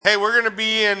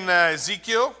be in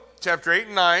Ezekiel chapter 8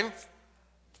 and 9,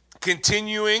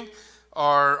 continuing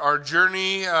our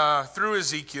journey through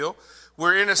Ezekiel.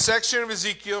 We're in a section of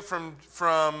Ezekiel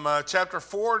from chapter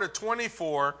 4 to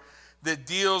 24 that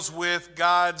deals with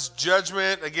God's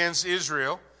judgment against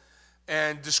Israel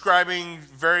and describing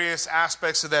various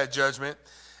aspects of that judgment.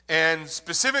 And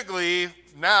specifically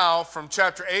now from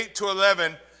chapter 8 to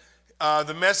 11,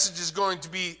 the message is going to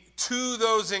be to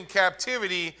those in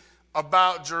captivity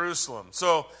about Jerusalem.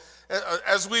 So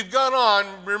as we've gone on,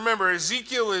 remember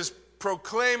Ezekiel is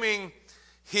proclaiming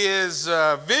his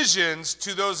visions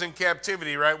to those in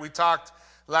captivity, right? We talked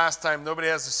last time, nobody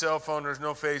has a cell phone, there's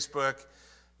no Facebook.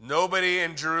 Nobody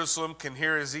in Jerusalem can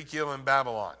hear Ezekiel in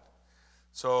Babylon.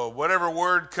 So whatever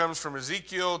word comes from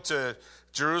Ezekiel to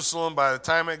Jerusalem, by the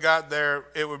time it got there,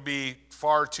 it would be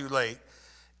far too late.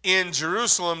 In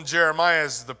Jerusalem, Jeremiah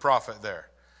is the prophet there.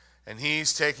 And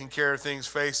he's taking care of things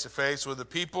face to face with the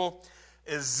people.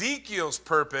 Ezekiel's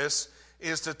purpose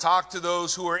is to talk to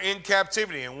those who are in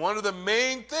captivity. And one of the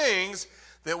main things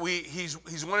that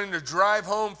he's wanting to drive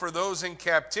home for those in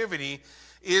captivity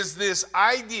is this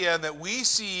idea that we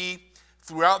see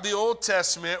throughout the Old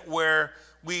Testament where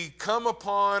we come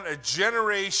upon a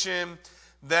generation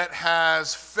that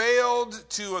has failed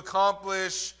to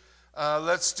accomplish,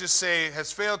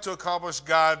 has failed to accomplish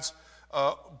God's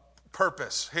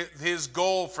purpose, his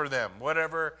goal for them,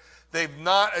 whatever. They've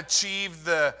not achieved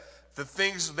the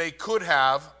things they could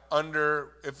have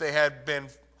if they had been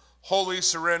wholly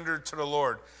surrendered to the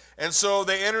Lord. And so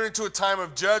they enter into a time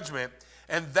of judgment.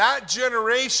 And that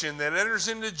generation that enters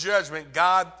into judgment,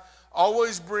 God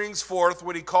always brings forth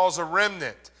what he calls a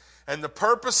remnant. And the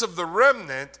purpose of the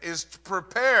remnant is to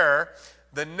prepare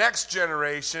the next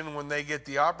generation when they get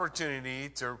the opportunity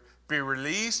to be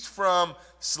released from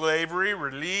slavery,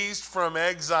 released from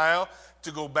exile,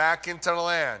 to go back into the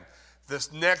land.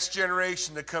 This next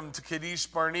generation to come to Kadesh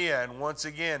Barnea and once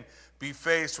again be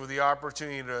faced with the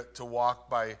opportunity to walk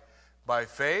by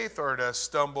faith or to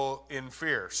stumble in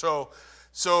fear. So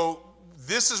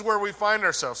this is where we find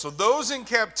ourselves. So those in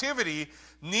captivity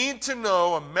need to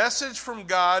know a message from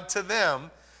God to them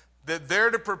that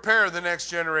they're to prepare the next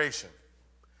generation.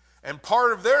 And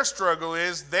part of their struggle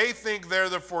is they think they're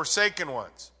the forsaken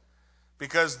ones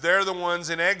because they're the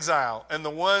ones in exile. And the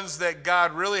ones that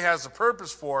God really has a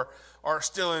purpose for are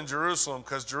still in Jerusalem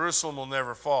because Jerusalem will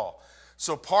never fall.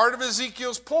 So part of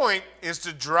Ezekiel's point is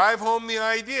to drive home the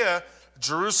idea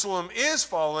Jerusalem is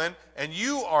fallen and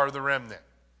you are the remnant.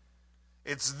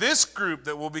 It's this group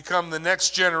that will become the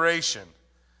next generation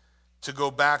to go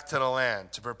back to the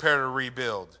land, to prepare to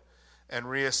rebuild and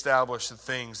reestablish the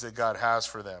things that God has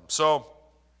for them. So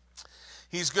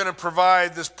he's going to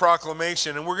provide this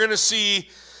proclamation, and we're going to see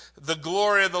the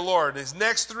glory of the Lord. His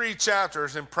next 3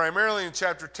 chapters, and primarily in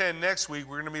chapter 10 next week,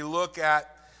 we're going to look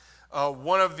at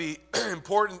one of the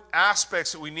important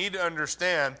aspects that we need to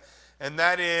understand, and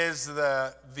that is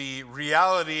the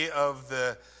reality of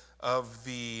the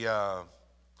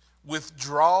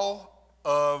withdrawal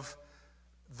of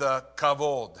the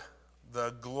kavod,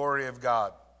 the glory of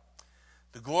God.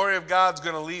 The glory of God's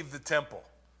going to leave the temple.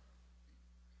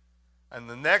 And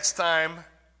the next time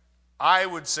I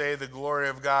would say the glory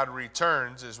of God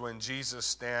returns is when Jesus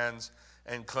stands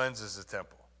and cleanses the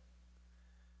temple.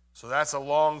 So that's a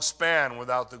long span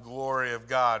without the glory of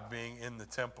God being in the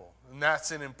temple. And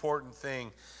that's an important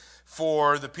thing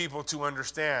for the people to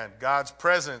understand. God's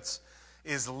presence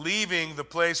is leaving the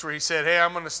place where he said, hey,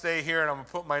 I'm going to stay here and I'm going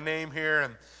to put my name here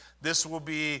and this will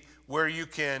be where you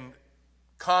can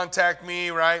contact me,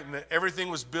 right? And everything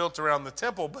was built around the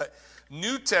temple. But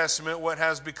New Testament, what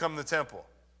has become the temple?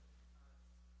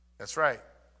 That's right.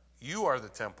 You are the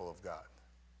temple of God.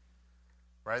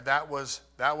 Right? That was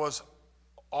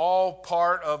all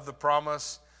part of the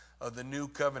promise of the new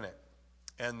covenant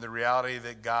and the reality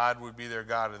that God would be their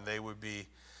God and they would be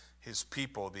his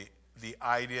people. The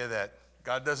idea that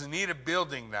God doesn't need a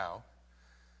building now.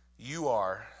 You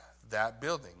are that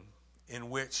building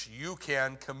in which you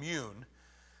can commune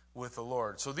with the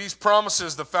Lord. So these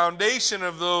promises, the foundation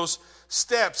of those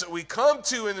steps that we come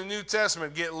to in the New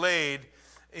Testament get laid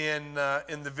in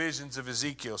the visions of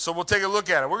Ezekiel. So we'll take a look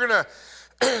at it. We're going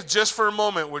to, just for a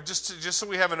moment, we're just so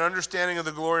we have an understanding of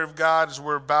the glory of God as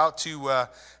we're about to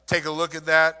take a look at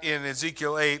that in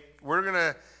Ezekiel 8, we're going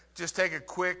to just take a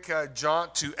quick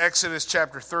jaunt to Exodus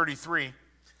chapter 33.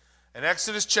 In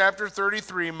Exodus chapter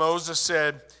 33, Moses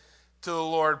said to the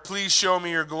Lord, please show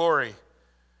me your glory.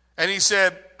 And he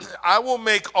said, I will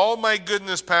make all my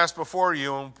goodness pass before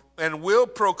you and will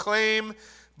proclaim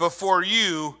before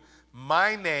you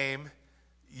my name,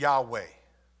 Yahweh,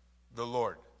 the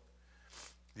Lord.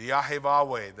 the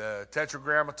Yahweh, the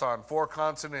Tetragrammaton, 4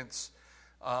 consonants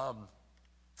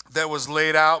that was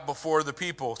laid out before the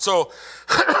people. So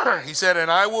he said,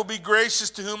 and I will be gracious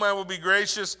to whom I will be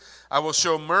gracious. I will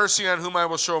show mercy on whom I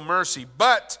will show mercy.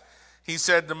 But he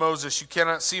said to Moses, you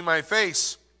cannot see my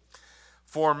face,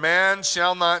 for man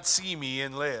shall not see me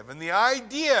and live. And the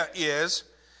idea is,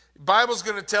 the Bible's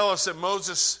going to tell us that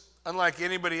Moses, unlike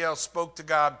anybody else, spoke to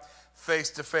God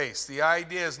face to face. The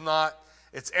idea is not,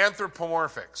 it's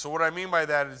anthropomorphic. So what I mean by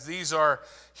that is these are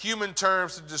human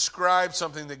terms to describe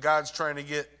something that God's trying to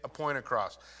get a point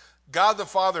across. God the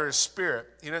Father is spirit.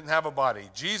 He doesn't have a body.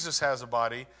 Jesus has a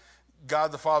body.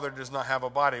 God the Father does not have a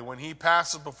body. When he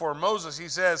passes before Moses, he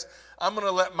says, I'm going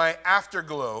to let my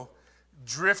afterglow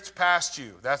drift past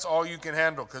you. That's all you can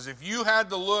handle. Because if you had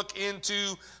to look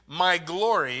into my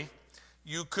glory,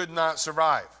 you could not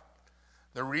survive.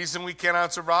 The reason we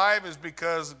cannot survive is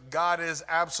because God is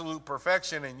absolute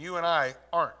perfection and you and I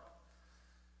aren't.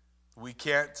 We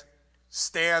can't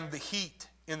stand the heat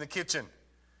in the kitchen.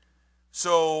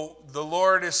 So the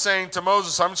Lord is saying to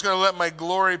Moses, I'm just going to let my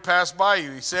glory pass by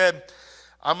you. He said,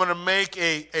 I'm going to make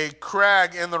a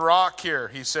crag in the rock here.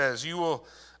 He says,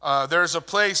 there's a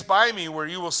place by me where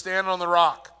you will stand on the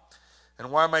rock.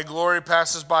 And while my glory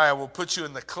passes by, I will put you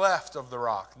in the cleft of the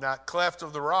rock. Now, cleft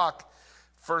of the rock,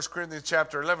 1 Corinthians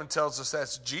chapter 11 tells us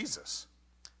that's Jesus.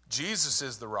 Jesus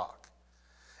is the rock.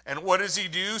 And what does he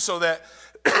do so that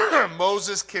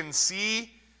Moses can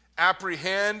see,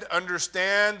 apprehend,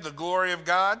 understand the glory of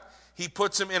God? He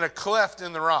puts him in a cleft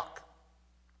in the rock.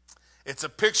 It's a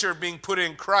picture of being put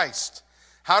in Christ.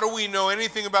 How do we know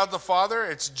anything about the Father?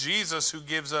 It's Jesus who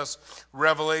gives us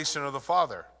revelation of the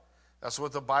Father. That's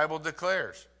what the Bible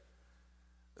declares.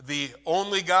 The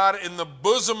only God in the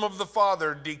bosom of the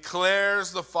Father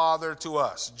declares the Father to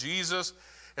us, Jesus.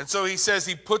 And so he says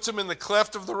he puts him in the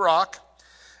cleft of the rock,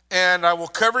 and I will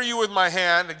cover you with my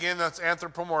hand. Again, that's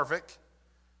anthropomorphic,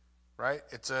 right?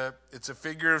 It's a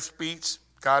figure of speech.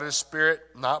 God is spirit,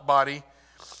 not body.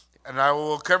 And I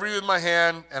will cover you with my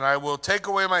hand, and I will take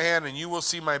away my hand, and you will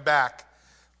see my back,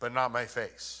 but not my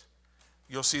face.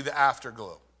 You'll see the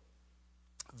afterglow.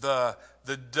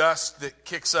 The dust that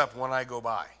kicks up when I go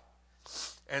by.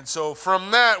 And so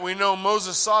from that, we know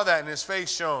Moses saw that and his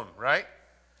face shone, right?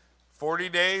 40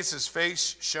 days, his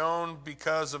face shone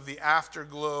because of the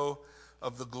afterglow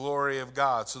of the glory of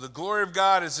God. So the glory of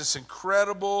God is this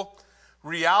incredible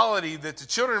reality that the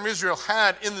children of Israel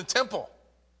had in the temple.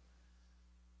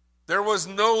 There was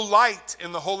no light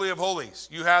in the Holy of Holies.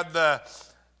 You had the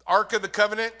Ark of the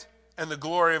Covenant and the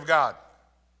glory of God.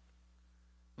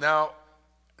 Now,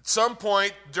 at some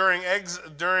point during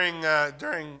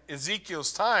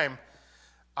Ezekiel's time,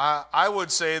 I would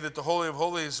say that the Holy of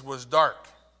Holies was dark.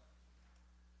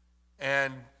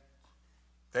 And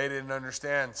they didn't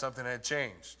understand something had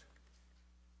changed.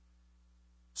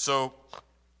 So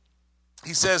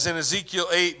he says in Ezekiel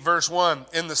 8, verse 1,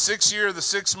 in the 6th year of the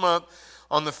 6th month,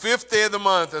 on the 5th day of the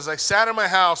month, as I sat in my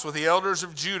house with the elders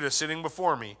of Judah sitting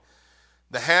before me,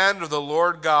 the hand of the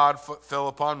Lord God fell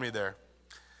upon me there.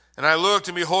 And I looked,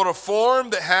 and behold, a form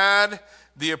that had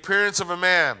the appearance of a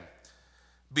man.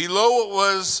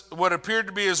 Below what appeared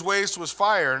to be his waist was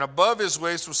fire, and above his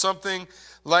waist was something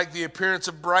like the appearance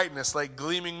of brightness, like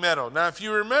gleaming metal. Now, if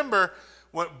you remember,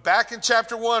 back in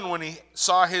chapter 1, when he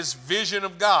saw his vision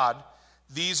of God,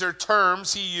 these are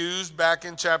terms he used back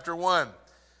in chapter 1.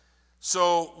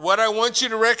 So what I want you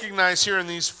to recognize here in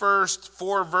these first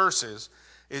 4 verses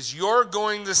is you're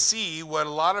going to see what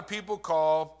a lot of people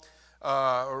call,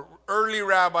 early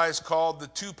rabbis called, the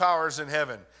 2 powers in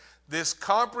heaven. This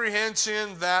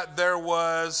comprehension that there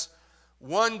was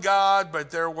one God,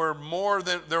 but there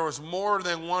was more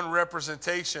than one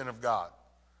representation of God.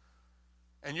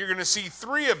 And you're going to see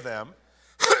 3 of them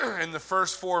in the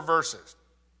first 4 verses.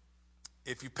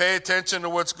 If you pay attention to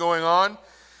what's going on,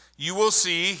 you will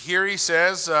see, here he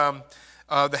says, the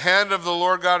hand of the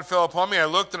Lord God fell upon me. I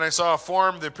looked and I saw a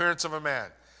form, the appearance of a man.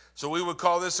 So we would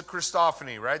call this a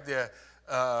Christophany, right? The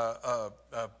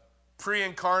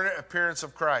pre-incarnate appearance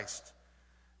of Christ.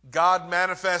 God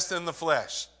manifest in the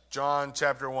flesh, John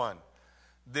chapter 1.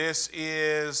 This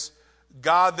is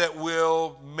God that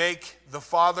will make the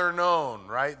Father known,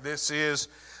 right? This is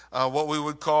what we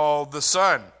would call the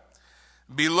Son.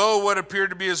 Below what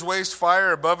appeared to be his waist,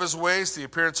 fire. Above his waist, the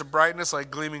appearance of brightness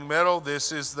like gleaming metal.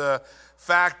 This is the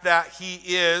fact that he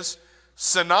is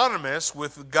synonymous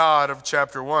with God of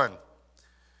chapter 1. It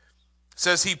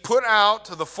says, he put out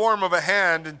the form of a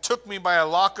hand and took me by a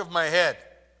lock of my head.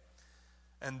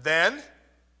 And then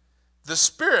the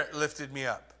Spirit lifted me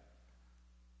up.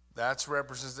 That's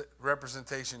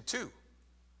representation 2.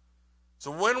 So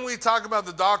when we talk about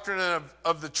the doctrine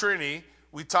of the Trinity,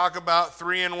 we talk about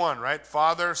 3 in 1, right?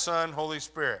 Father, Son, Holy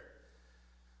Spirit.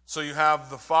 So you have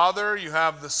the Father, you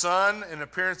have the Son in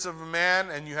appearance of a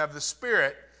man, and you have the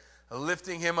Spirit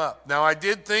lifting him up. Now, I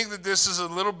did think that this is a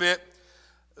little bit,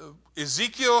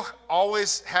 Ezekiel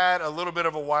always had a little bit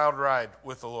of a wild ride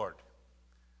with the Lord,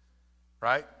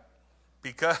 right?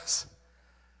 Because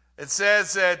it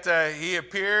says that he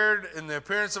appeared in the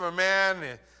appearance of a man,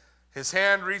 his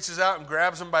hand reaches out and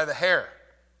grabs him by the hair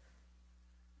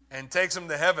and takes him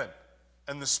to heaven.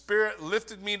 And the Spirit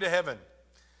lifted me to heaven.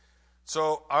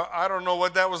 So I don't know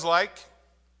what that was like.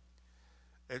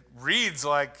 It reads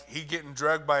like he getting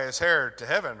dragged by his hair to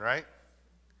heaven, right?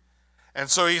 And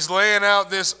so he's laying out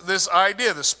this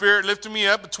idea. The Spirit lifted me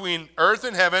up between earth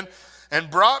and heaven and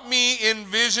brought me in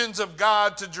visions of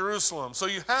God to Jerusalem. So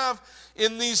you have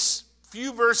in these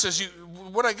few verses,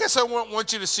 what I guess I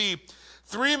want you to see,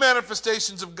 3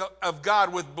 manifestations of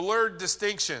God with blurred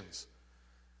distinctions.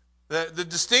 The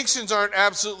distinctions aren't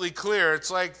absolutely clear.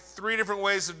 It's like 3 different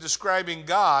ways of describing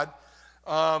God,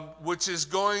 which is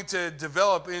going to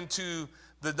develop into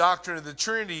the doctrine of the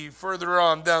Trinity further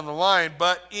on down the line.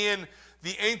 But in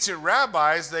the ancient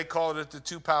rabbis, they called it the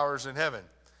 2 powers in heaven.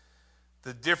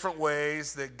 The different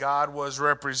ways that God was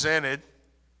represented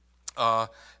to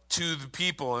the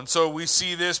people. And so we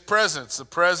see this presence, the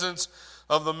presence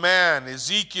of the man,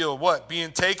 Ezekiel,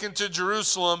 being taken to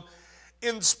Jerusalem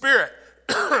in spirit.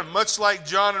 Much like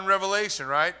John in Revelation,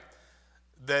 right?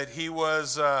 That he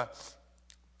was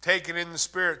taken in the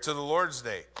Spirit to the Lord's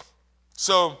day.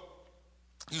 So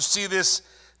you see this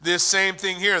same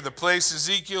thing here. The place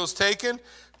Ezekiel is taken,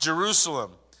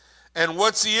 Jerusalem. And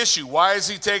what's the issue? Why is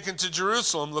he taken to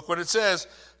Jerusalem? Look what it says.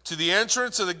 To the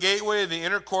entrance of the gateway of the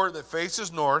inner court that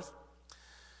faces north,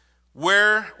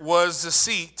 where was the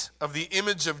seat of the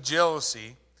image of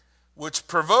jealousy, which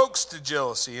provokes to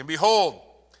jealousy. And behold,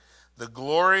 the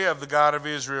glory of the God of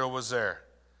Israel was there,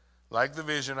 like the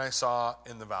vision I saw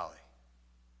in the valley.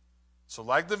 So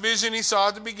like the vision he saw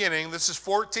at the beginning, this is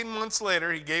 14 months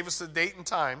later. He gave us the date and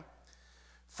time.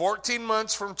 14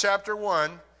 months from chapter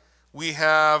 1, we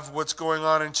have what's going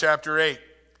on in chapter 8.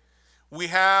 We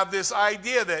have this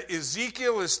idea that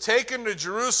Ezekiel is taken to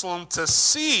Jerusalem to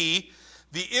see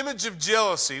the image of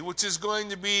jealousy, which is going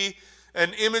to be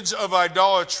an image of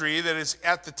idolatry that is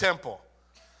at the temple.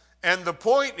 And the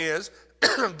point is,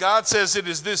 God says it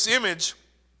is this image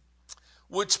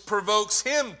which provokes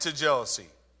him to jealousy.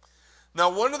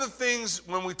 Now, one of the things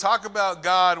when we talk about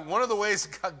God, one of the ways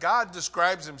God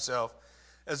describes himself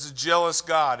as a jealous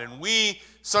God. And we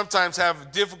sometimes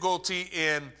have difficulty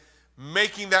in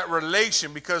making that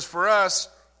relation because for us,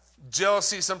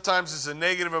 jealousy sometimes is a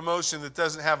negative emotion that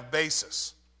doesn't have a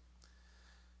basis.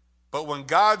 But when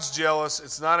God's jealous,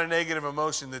 it's not a negative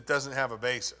emotion that doesn't have a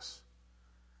basis.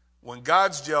 When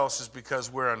God's jealous is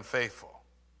because we're unfaithful.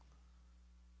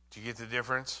 Do you get the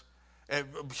difference? In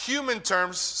human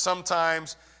terms,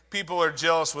 sometimes people are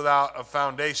jealous without a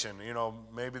foundation. You know,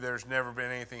 maybe there's never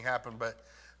been anything happen, but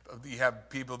you have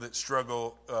people that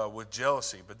struggle with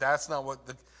jealousy. But that's not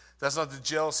the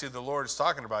jealousy the Lord is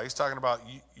talking about. He's talking about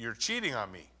you're cheating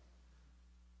on me.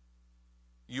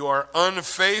 You are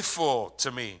unfaithful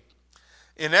to me.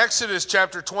 In Exodus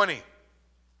chapter 20,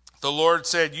 the Lord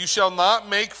said, "You shall not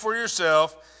make for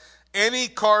yourself any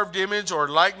carved image or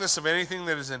likeness of anything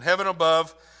that is in heaven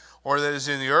above, or that is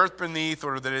in the earth beneath,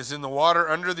 or that is in the water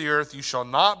under the earth. You shall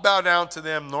not bow down to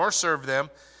them nor serve them.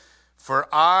 For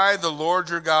I, the Lord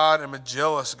your God, am a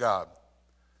jealous God,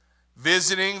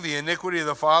 visiting the iniquity of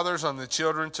the fathers on the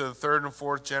children to the 3rd and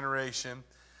 4th generation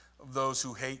of those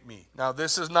who hate me." Now,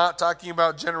 this is not talking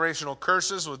about generational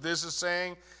curses. What this is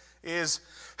saying is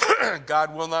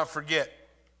God will not forget.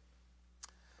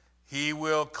 He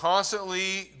will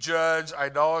constantly judge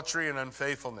idolatry and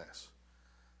unfaithfulness.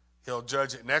 He'll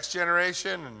judge it next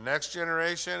generation and the next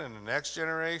generation and the next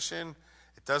generation.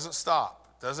 It doesn't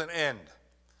stop. It doesn't end.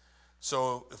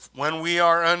 So when we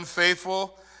are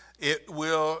unfaithful, it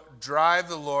will drive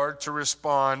the Lord to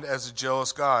respond as a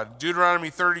jealous God. Deuteronomy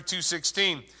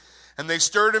 32:16. And they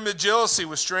stirred him to jealousy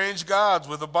with strange gods,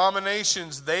 with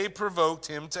abominations they provoked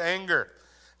him to anger.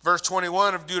 Verse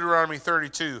 21 of Deuteronomy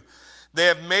 32. They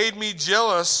have made me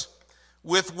jealous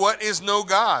with what is no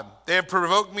God. They have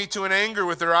provoked me to an anger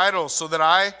with their idols, so that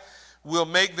I will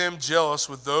make them jealous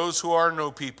with those who are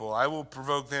no people. I will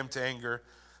provoke them to anger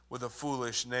with a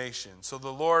foolish nation. So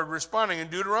the Lord responding in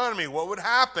Deuteronomy, what would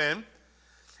happen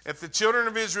if the children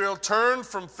of Israel turned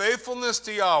from faithfulness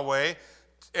to Yahweh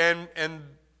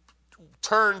and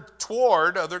turned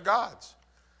toward other gods?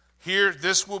 Here,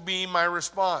 this will be my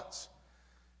response.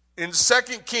 In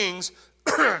 2 Kings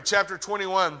chapter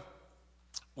 21,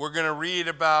 we're going to read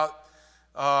about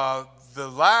the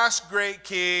last great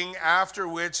king after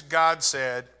which God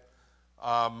said,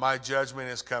 my judgment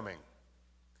is coming.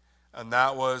 And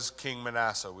that was King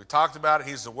Manasseh. We talked about it.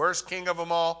 He's the worst king of them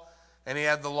all, and he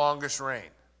had the longest reign.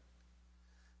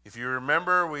 If you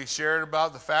remember, we shared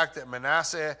about the fact that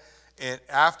Manasseh,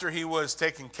 after he was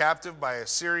taken captive by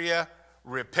Assyria,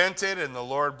 repented and the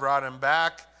Lord brought him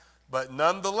back. But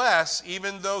nonetheless,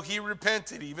 even though he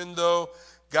repented, even though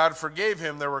God forgave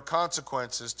him, there were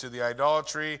consequences to the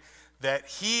idolatry that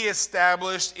he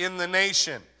established in the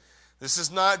nation. This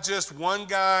is not just one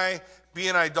guy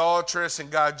being idolatrous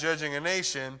and God judging a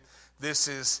nation. This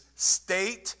is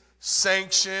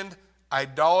state-sanctioned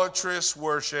idolatrous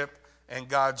worship and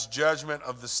God's judgment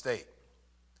of the state.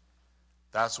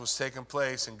 That's what's taking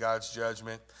place in God's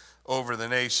judgment over the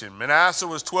nation. Manasseh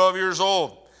was 12 years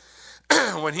old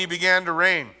when he began to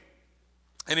reign,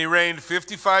 and he reigned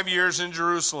 55 years in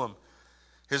Jerusalem.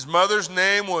 His mother's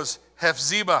name was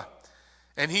Hephzibah,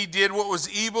 and he did what was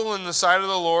evil in the sight of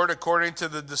the Lord according to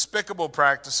the despicable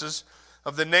practices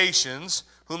of the nations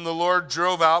whom the Lord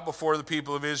drove out before the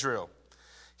people of Israel.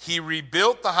 He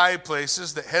rebuilt the high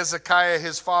places that Hezekiah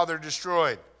his father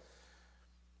destroyed.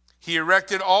 He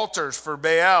erected altars for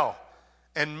Baal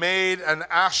and made an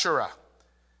Asherah,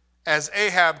 as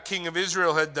Ahab king of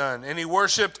Israel had done. And he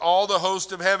worshipped all the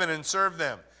host of heaven and served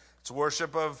them. It's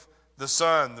worship of the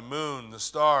sun, the moon, the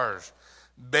stars,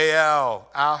 Baal,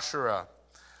 Asherah.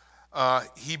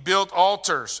 He built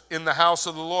altars in the house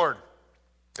of the Lord.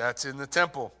 That's in the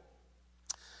temple,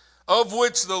 of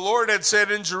which the Lord had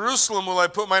said, in Jerusalem will I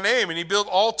put my name. And he built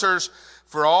altars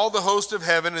for all the host of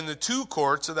heaven in the two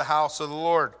courts of the house of the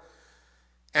Lord.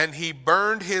 And he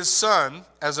burned his son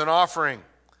as an offering.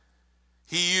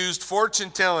 He used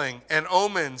fortune-telling and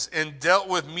omens and dealt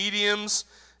with mediums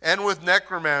and with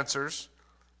necromancers.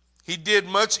 He did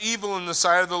much evil in the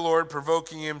sight of the Lord,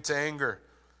 provoking him to anger.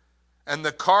 And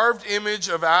the carved image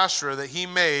of Asherah that he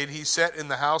made, he set in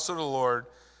the house of the Lord,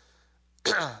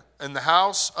 in the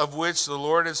house of which the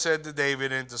Lord had said to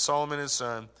David and to Solomon his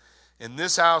son, in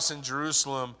this house in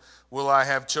Jerusalem will I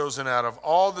have chosen out of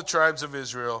all the tribes of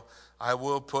Israel, I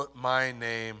will put my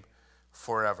name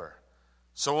forever.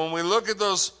 So when we look at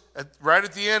those, right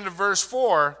at the end of verse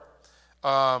 4,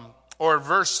 or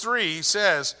verse 3, he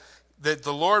says that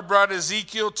the Lord brought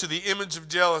Ezekiel to the image of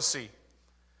jealousy,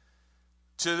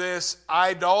 to this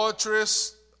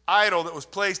idolatrous idol that was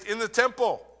placed in the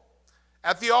temple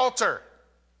at the altar.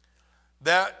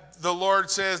 That the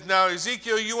Lord says, now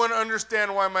Ezekiel, you want to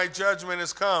understand why my judgment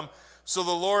has come. So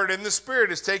the Lord in the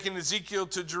Spirit is taking Ezekiel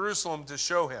to Jerusalem to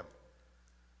show him.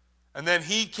 And then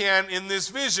he can, in this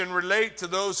vision, relate to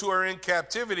those who are in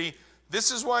captivity. This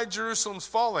is why Jerusalem's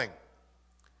falling.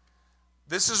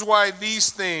 This is why these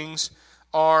things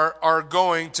are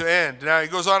going to end. Now he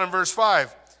goes on in verse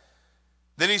 5.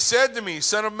 Then he said to me,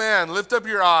 Son of man, lift up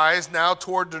your eyes now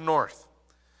toward the north.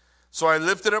 So I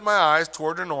lifted up my eyes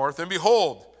toward the north, and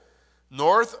behold,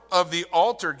 north of the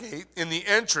altar gate in the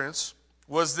entrance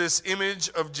was this image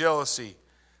of jealousy.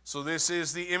 So this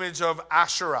is the image of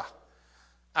Asherah.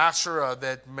 Asherah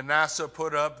that Manasseh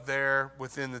put up there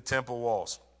within the temple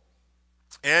walls.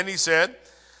 And he said,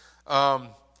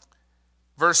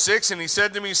 verse 6, and he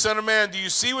said to me, Son of man, do you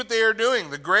see what they are doing?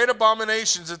 The great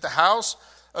abominations that the house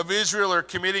of Israel are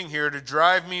committing here to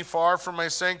drive me far from my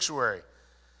sanctuary.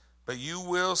 But you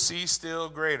will see still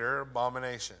greater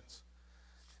abominations.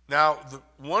 Now,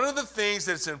 one of the things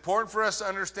that's important for us to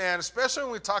understand, especially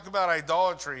when we talk about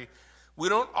idolatry, we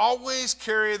don't always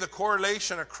carry the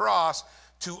correlation across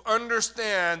to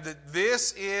understand that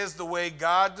this is the way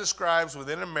God describes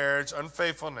within a marriage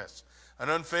unfaithfulness. An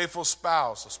unfaithful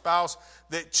spouse, a spouse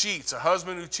that cheats, a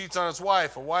husband who cheats on his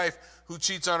wife, a wife who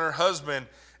cheats on her husband.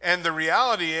 And the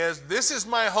reality is, this is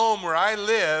my home where I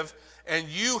live, and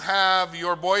you have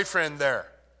your boyfriend there,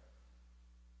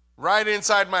 right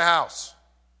inside my house.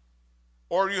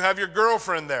 Or you have your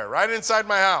girlfriend there, right inside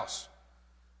my house.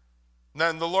 And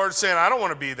then the Lord's saying, I don't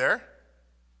want to be there.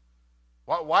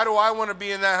 Why do I want to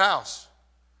be in that house?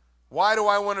 Why do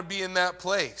I want to be in that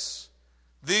place?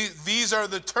 These are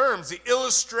the terms, the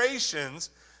illustrations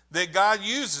that God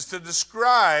uses to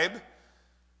describe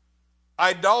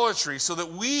idolatry so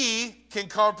that we can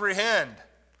comprehend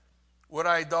what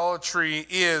idolatry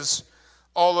is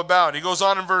all about. He goes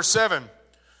on in verse 7.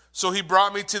 So he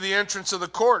brought me to the entrance of the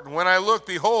court, and when I looked,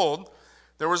 behold,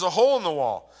 there was a hole in the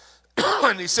wall.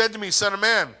 And he said to me, Son of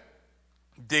man,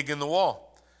 dig in the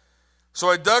wall. So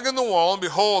I dug in the wall, and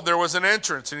behold, there was an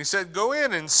entrance. And he said, Go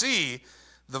in and see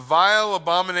the vile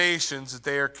abominations that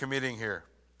they are committing here.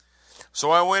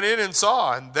 So I went in and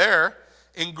saw, and there,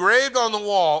 engraved on the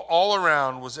wall all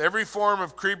around was every form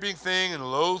of creeping thing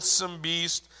and loathsome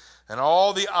beast and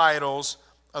all the idols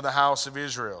of the house of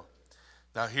Israel.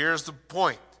 Now here's the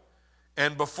point.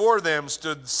 And before them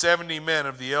stood 70 men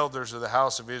of the elders of the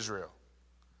house of Israel.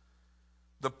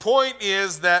 The point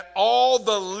is that all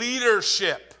the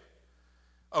leadership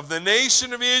of the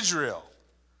nation of Israel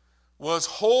was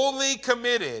wholly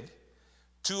committed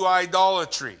to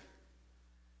idolatry.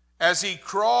 As he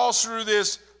crawls through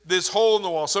this hole in the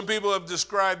wall, some people have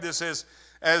described this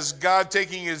as God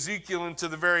taking Ezekiel into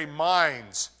the very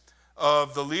minds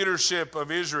of the leadership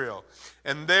of Israel.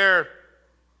 And there,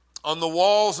 on the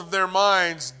walls of their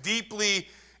minds, deeply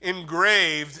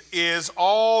engraved is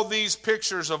all these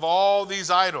pictures of all these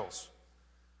idols.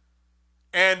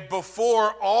 And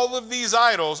before all of these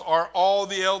idols are all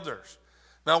the elders.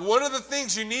 Now, one of the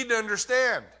things you need to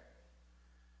understand,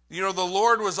 the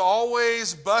Lord was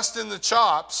always busting the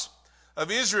chops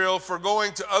of Israel for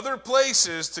going to other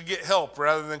places to get help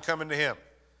rather than coming to him.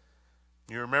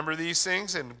 You remember these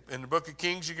things? In the book of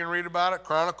Kings, you can read about it,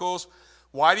 Chronicles.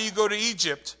 Why do you go to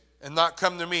Egypt and not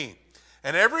come to me?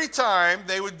 And every time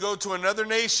they would go to another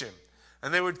nation,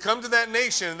 and they would come to that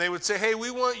nation, and they would say, hey,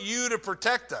 we want you to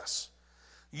protect us.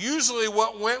 Usually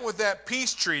what went with that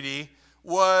peace treaty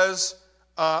was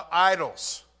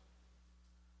idols.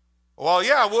 Well,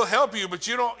 yeah, we'll help you, but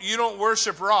you don't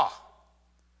worship Ra.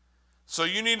 So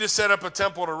you need to set up a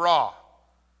temple to Ra.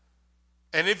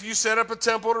 And if you set up a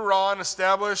temple to Ra and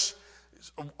establish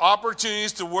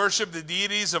opportunities to worship the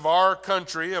deities of our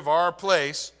country, of our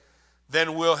place,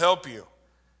 then we'll help you.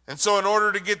 And so in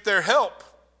order to get their help,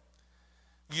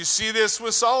 you see this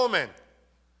with Solomon.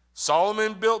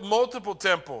 Solomon built multiple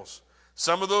temples.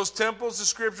 Some of those temples, the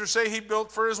scriptures say, he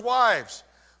built for his wives.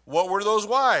 What were those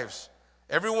wives?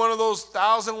 Every one of those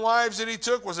 1,000 wives that he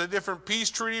took was a different peace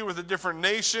treaty with a different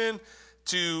nation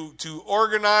to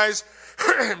organize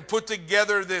and put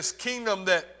together this kingdom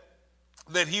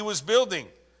that he was building.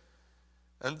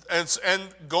 And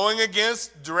going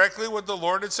against directly what the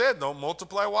Lord had said, don't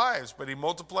multiply wives. But he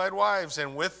multiplied wives,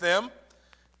 and with them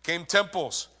came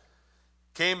temples,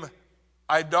 came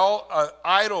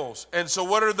idols. And so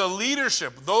what are the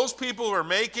leadership? Those people who are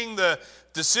making the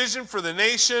decision for the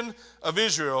nation of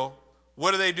Israel,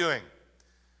 what are they doing?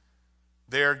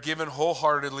 They are given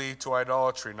wholeheartedly to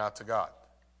idolatry, not to God.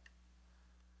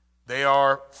 They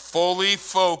are fully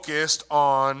focused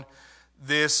on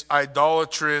this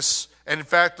idolatrous. And in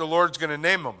fact, the Lord's going to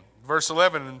name them. Verse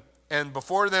 11, and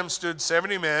before them stood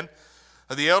 70 men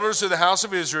of the elders of the house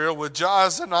of Israel, with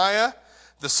Jaazaniah,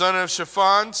 the son of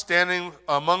Shaphan, standing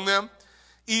among them.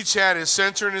 Each had his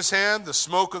censer in his hand. The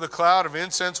smoke of the cloud of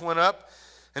incense went up.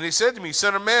 And he said to me,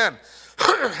 Son of man,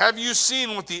 have you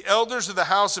seen what the elders of the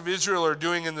house of Israel are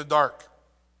doing in the dark?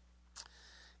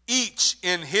 Each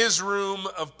in his room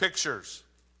of pictures.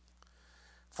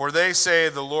 For they say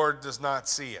the Lord does not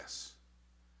see us,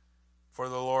 for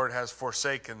the Lord has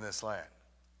forsaken this land.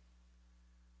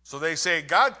 So they say,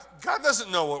 God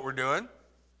doesn't know what we're doing.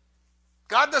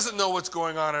 God doesn't know what's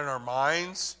going on in our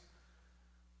minds,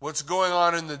 what's going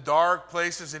on in the dark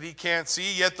places that he can't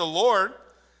see. Yet the Lord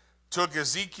took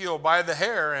Ezekiel by the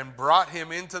hair and brought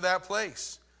him into that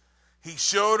place. He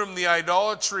showed him the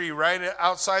idolatry right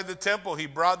outside the temple. He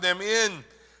brought them in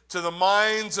to the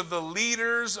minds of the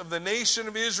leaders of the nation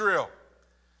of Israel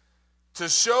to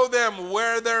show them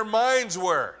where their minds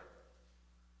were,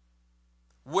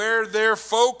 where their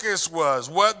focus was,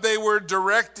 what they were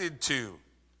directed to.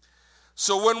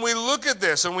 So when we look at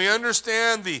this and we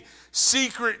understand the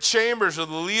secret chambers of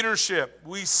the leadership,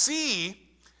 we see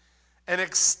an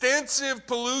extensive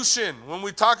pollution. When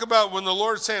we talk about when the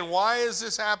Lord's saying, why is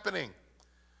this happening?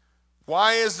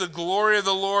 Why is the glory of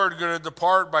the Lord going to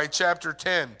depart by chapter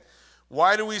 10?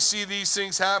 Why do we see these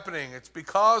things happening? It's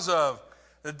because of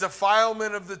the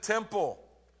defilement of the temple.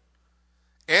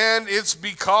 And it's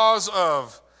because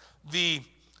of the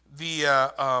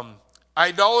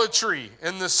idolatry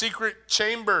in the secret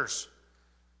chambers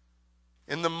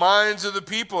in the minds of the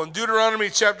people. In Deuteronomy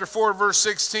chapter 4, verse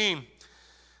 16,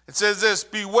 it says this,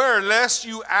 beware lest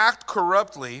you act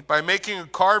corruptly by making a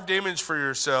carved image for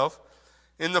yourself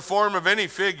in the form of any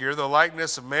figure, the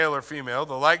likeness of male or female,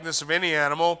 the likeness of any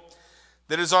animal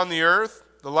that is on the earth,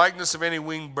 the likeness of any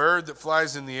winged bird that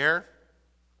flies in the air,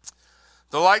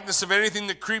 the likeness of anything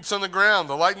that creeps on the ground,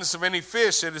 the likeness of any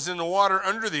fish that is in the water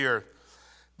under the earth.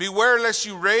 Beware lest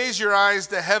you raise your eyes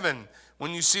to heaven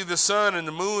when you see the sun and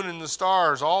the moon and the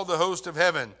stars, all the host of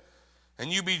heaven,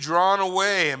 and you be drawn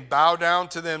away and bow down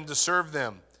to them to serve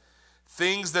them,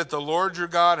 things that the Lord your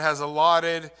God has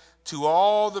allotted to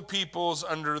all the peoples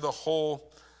under the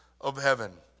whole of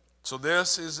heaven. So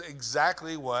this is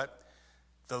exactly what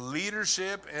the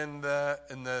leadership in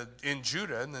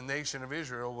Judah and the nation of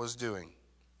Israel was doing.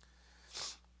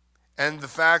 And the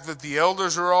fact that the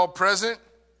elders are all present,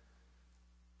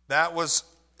 that was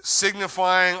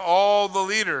signifying all the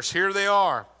leaders. Here they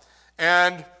are.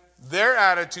 And their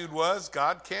attitude was,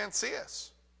 God can't see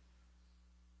us.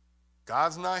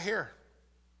 God's not here.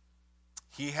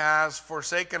 He has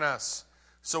forsaken us.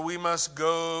 So we must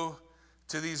go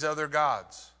to these other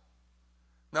gods.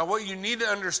 Now, what you need to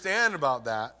understand about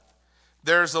that,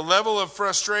 there's a level of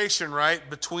frustration, right,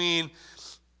 between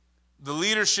the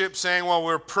leadership saying, well,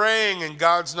 we're praying and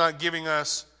God's not giving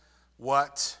us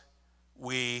what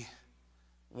we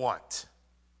want.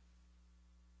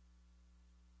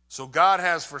 So God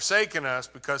has forsaken us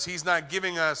because he's not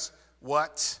giving us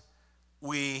what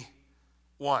we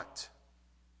want.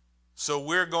 So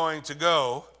we're going to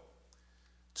go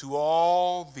to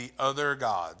all the other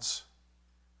gods,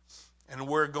 and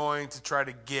we're going to try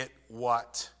to get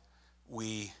what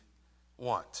we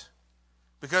want.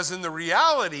 Because in the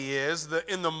reality is that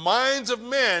in the minds of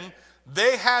men,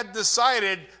 they had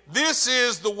decided this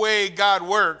is the way God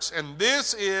works, and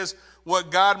this is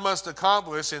what God must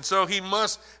accomplish. And so he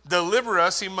must deliver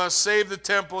us. He must save the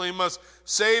temple. He must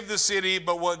save the city.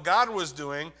 But what God was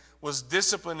doing was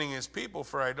disciplining his people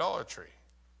for idolatry.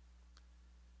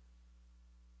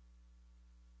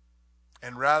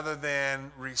 And rather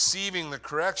than receiving the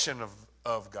correction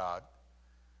of God,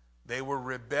 they were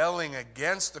rebelling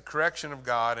against the correction of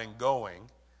God and going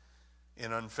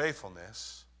in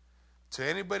unfaithfulness to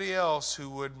anybody else who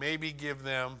would maybe give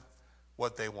them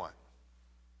what they want.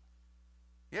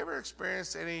 You ever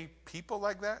experienced any people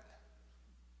like that?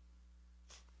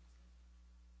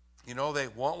 You know, they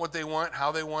want what they want,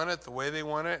 how they want it, the way they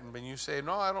want it, and when you say,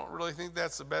 no, I don't really think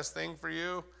that's the best thing for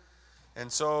you, and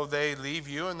so they leave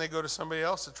you and they go to somebody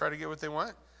else to try to get what they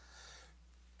want.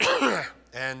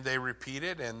 And they repeat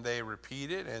it, and they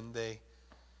repeat it, and they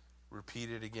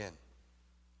repeat it again.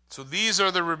 So these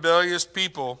are the rebellious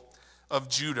people of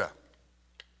Judah.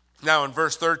 Now in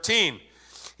verse 13,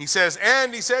 he says,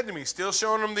 and he said to me, still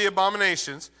showing them the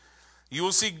abominations, you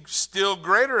will see still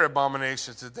greater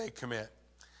abominations that they commit.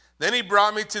 Then he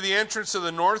brought me to the entrance of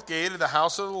the north gate of the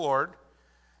house of the Lord,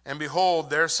 and behold,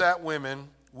 there sat women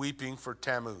weeping for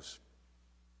Tammuz.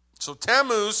 So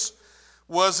Tammuz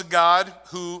was a god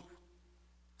who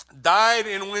died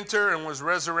in winter and was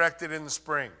resurrected in the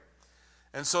spring.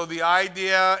 And so the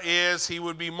idea is he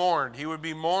would be mourned. He would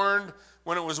be mourned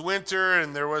when it was winter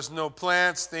and there was no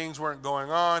plants, things weren't going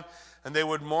on, and they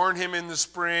would mourn him in the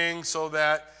spring so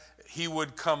that he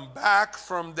would come back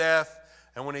from death.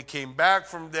 And when he came back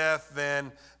from death,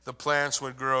 then the plants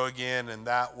would grow again, and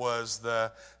that was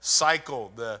the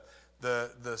cycle, the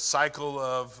cycle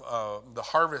of the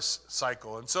harvest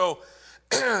cycle. And so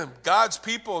God's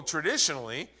people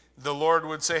traditionally, the Lord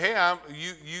would say, hey,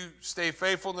 you stay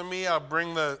faithful to me. I'll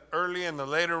bring the early and the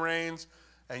later rains,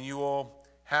 and you will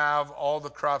have all the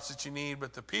crops that you need.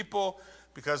 But the people,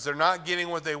 because they're not getting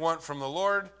what they want from the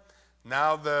Lord,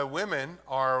 now the women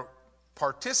are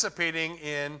participating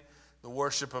in the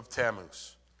worship of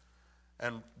Tammuz.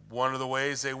 And one of the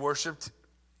ways they worshiped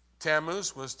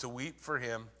Tammuz was to weep for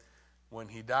him when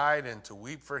he died, and to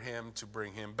weep for him to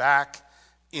bring him back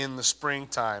in the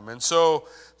springtime. And so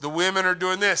the women are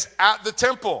doing this at the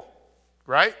temple,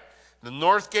 right? The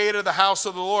north gate of the house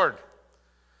of the Lord.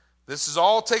 This is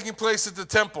all taking place at the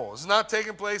temple. It's not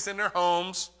taking place in their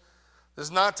homes.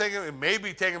 It may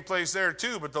be taking place there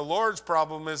too, but the Lord's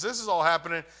problem is this is all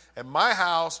happening at my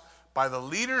house by the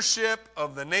leadership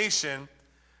of the nation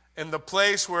in the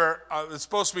place where it's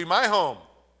supposed to be my home.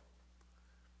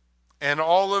 And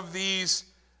all of these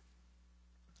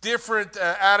different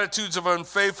attitudes of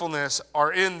unfaithfulness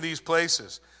are in these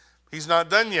places. He's not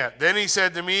done yet. Then he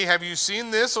said to me, have you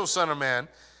seen this, O son of man?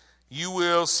 You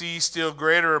will see still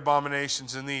greater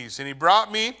abominations than these. And he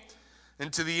brought me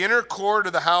into the inner court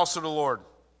of the house of the Lord.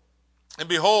 And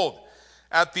behold,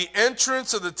 at the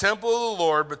entrance of the temple of the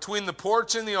Lord, between the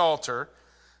porch and the altar,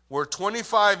 were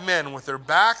 25 men with their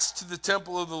backs to the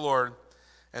temple of the Lord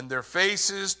and their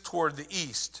faces toward the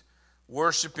east,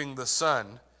 worshiping the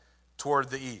sun toward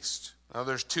the east. Now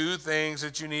there's two things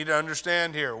that you need to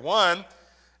understand here. One,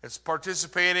 it's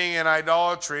participating in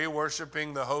idolatry,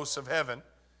 worshiping the hosts of heaven.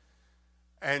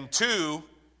 And two,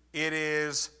 it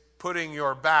is putting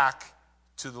your back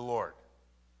to the Lord.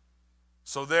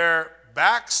 So their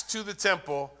backs to the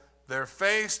temple, their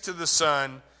face to the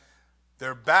sun,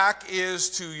 their back is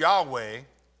to Yahweh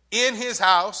in his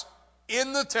house,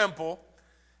 in the temple,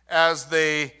 as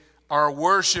they are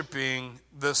worshiping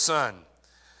the sun.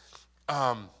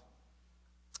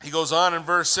 He goes on in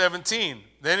verse 17.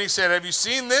 Then he said, have you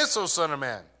seen this, O son of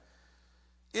man?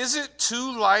 Is it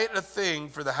too light a thing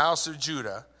for the house of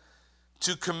Judah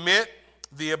to commit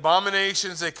the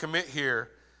abominations they commit here,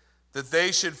 that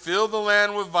they should fill the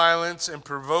land with violence and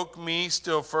provoke me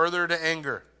still further to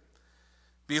anger?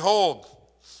 Behold,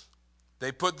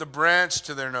 they put the branch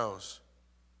to their nose.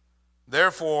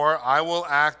 Therefore I will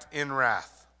act in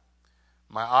wrath.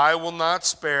 My eye will not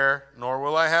spare, nor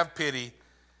will I have pity.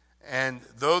 And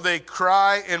though they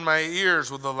cry in my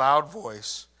ears with a loud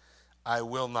voice, I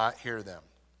will not hear them.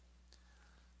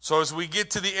 So as we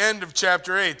get to the end of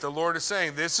chapter 8, the Lord is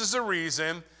saying, this is a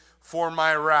reason for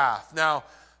my wrath. Now,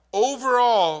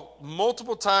 overall,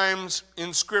 multiple times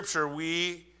in Scripture,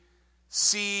 we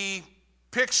see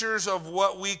pictures of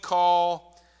what we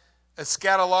call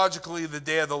eschatologically the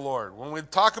day of the Lord. When we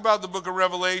talk about the book of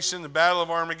Revelation, the battle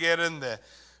of Armageddon,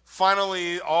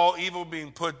 finally all evil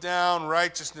being put down,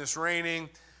 righteousness reigning,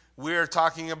 we are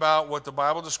talking about what the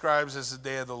Bible describes as the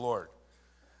day of the Lord.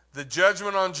 The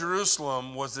judgment on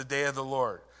Jerusalem was the day of the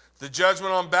Lord. The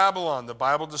judgment on Babylon, the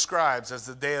Bible describes as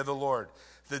the day of the Lord.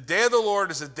 The day of the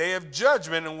Lord is a day of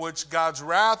judgment in which God's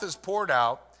wrath is poured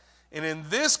out. And in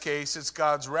this case, it's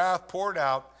God's wrath poured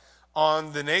out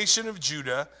on the nation of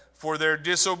Judah for their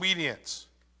disobedience,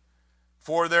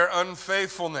 for their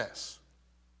unfaithfulness.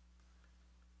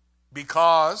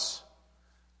 Because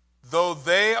though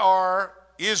they are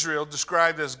Israel,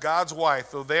 described as God's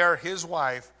wife, though they are his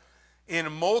wife, in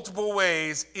multiple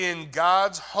ways in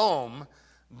God's home,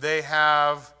 they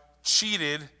have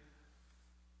cheated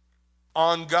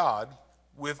on God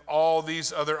with all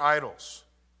these other idols,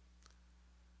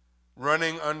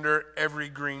 running under every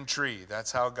green tree.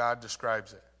 That's how God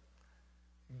describes it.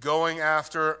 Going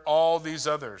after all these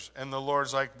others. And the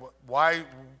Lord's like, why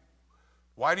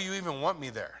do you even want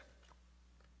me there?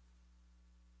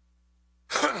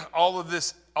 all of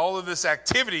this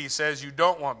activity says you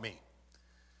don't want me.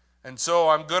 And so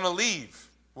I'm going to leave.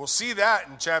 We'll see that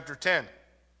in chapter 10.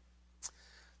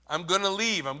 I'm going to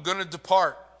leave. I'm going to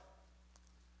depart.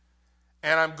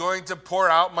 And I'm going to pour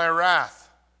out my wrath.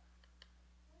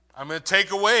 I'm going to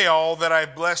take away all that I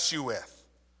blessed you with.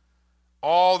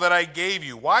 All that I gave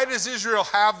you. Why does Israel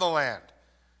have the land?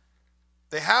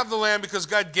 They have the land because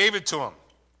God gave it to them.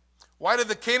 Why did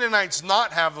the Canaanites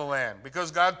not have the land?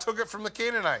 Because God took it from the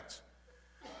Canaanites.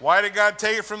 Why did God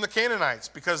take it from the Canaanites?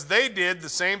 Because they did the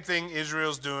same thing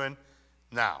Israel's doing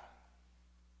now.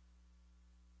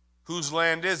 Whose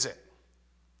land is it?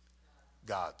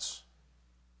 God's.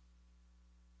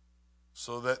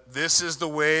 So that this is the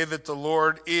way that the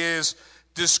Lord is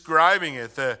describing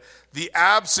it. The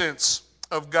absence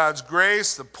of God's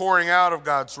grace, the pouring out of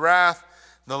God's wrath,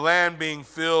 the land being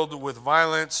filled with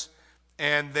violence,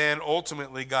 and then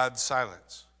ultimately God's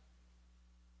silence.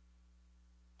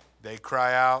 They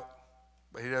cry out,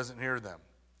 but he doesn't hear them.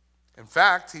 In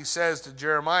fact, he says to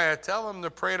Jeremiah, tell them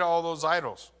to pray to all those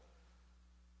idols.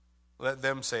 Let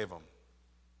them save them.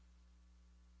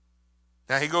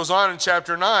 Now he goes on in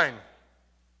chapter 9.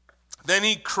 Then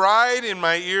he cried in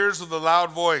my ears with a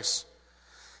loud voice.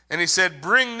 And he said,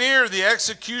 bring near the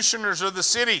executioners of the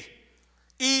city,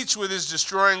 each with his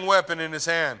destroying weapon in his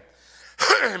hand.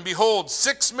 And behold,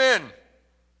 6 men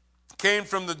came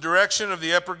from the direction of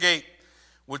the upper gate,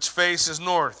 which faces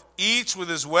north, each with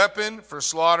his weapon for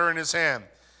slaughter in his hand.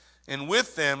 And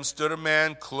with them stood a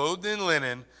man clothed in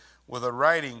linen with a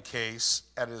writing case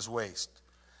at his waist.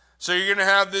 So you're going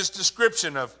to have this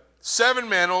description of 7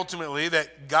 men ultimately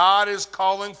that God is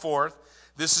calling forth.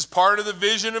 This is part of the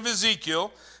vision of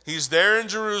Ezekiel. He's there in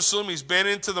Jerusalem. He's been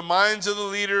into the minds of the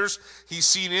leaders. He's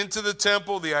seen into the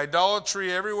temple, the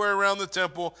idolatry everywhere around the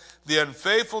temple, the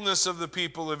unfaithfulness of the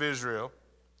people of Israel.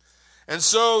 And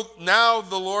so now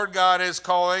the Lord God is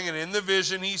calling, and in the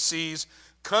vision he sees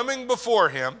coming before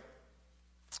him,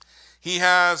 he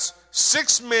has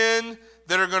 6 men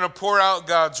that are going to pour out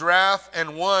God's wrath,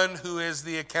 and 1 who is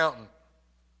the accountant.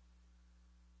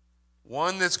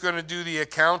 1 that's going to do the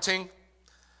accounting,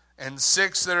 and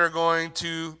 6 that are going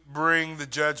to bring the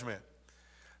judgment.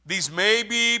 These may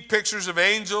be pictures of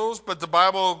angels, but the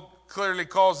Bible clearly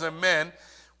calls them men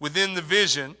within the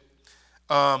vision.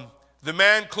 The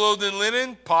man clothed in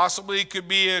linen possibly could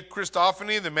be a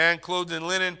Christophany. The man clothed in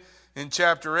linen in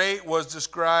chapter 8 was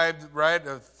described, right,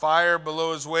 a fire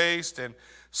below his waist and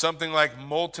something like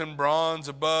molten bronze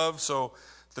above. So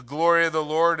the glory of the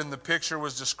Lord in the picture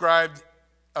was described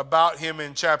about him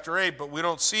in chapter 8, but we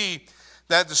don't see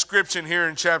that description here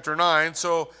in chapter 9.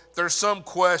 So there's some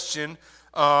question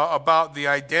about the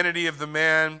identity of the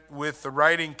man with the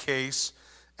writing case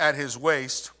at his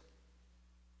waist.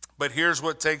 But here's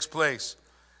what takes place.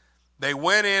 They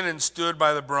went in and stood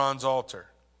by the bronze altar.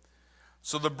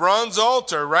 So the bronze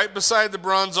altar, right beside the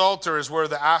bronze altar is where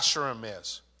the Asherim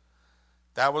is.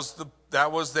 That was the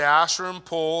Asherim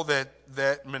pole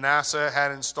that Manasseh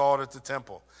had installed at the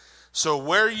temple. So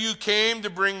where you came to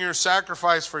bring your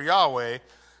sacrifice for Yahweh,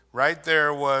 right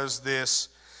there was this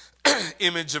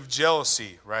image of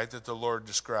jealousy, right, that the Lord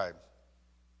described.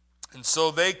 And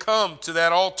so they come to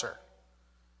that altar.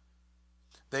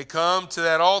 They come to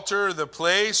that altar, the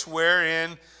place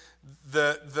wherein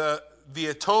the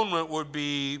atonement would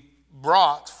be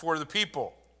brought for the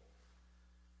people.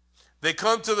 They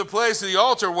come to the place of the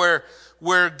altar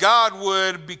where God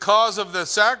would, because of the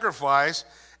sacrifice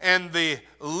and the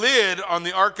lid on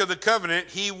the Ark of the Covenant,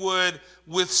 he would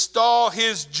withstall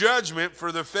his judgment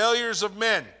for the failures of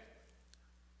men.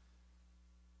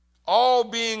 All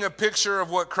being a picture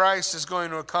of what Christ is going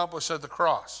to accomplish at the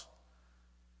cross.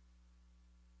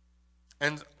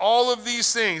 And all of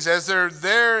these things, as they're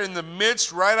there in the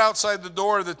midst, right outside the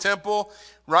door of the temple,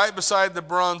 right beside the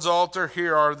bronze altar,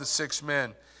 here are the 6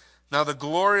 men. Now the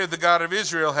glory of the God of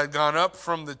Israel had gone up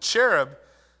from the cherub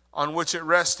on which it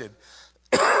rested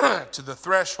to the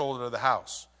threshold of the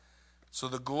house. So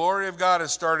the glory of God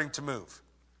is starting to move.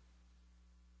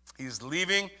 He's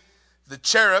leaving the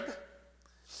cherub,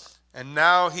 and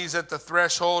now he's at the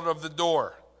threshold of the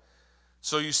door.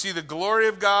 So you see the glory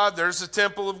of God. There's the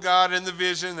temple of God in the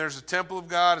vision. There's a temple of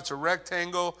God. It's a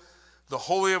rectangle. The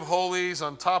Holy of Holies.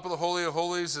 On top of the Holy of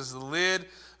Holies is the lid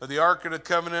of the Ark of the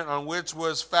Covenant, on which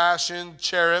was fashioned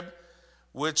cherub,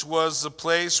 which was the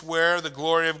place where the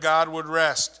glory of God would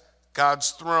rest,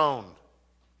 God's throne.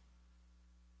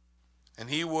 And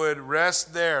he would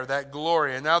rest there, that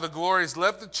glory. And now the glory has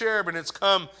left the cherub and it's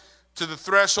come to the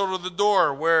threshold of the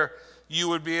door, where you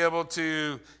would be able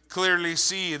to clearly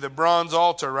see the bronze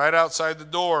altar right outside the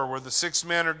door where the 6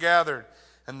 men are gathered,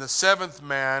 and the 7th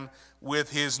man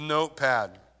with his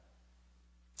notepad.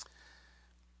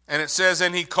 And it says,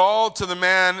 and he called to the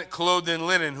man clothed in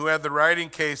linen who had the writing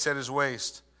case at his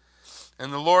waist.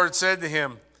 And the Lord said to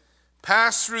him,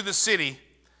 pass through the city,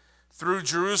 through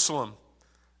Jerusalem,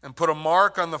 and put a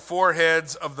mark on the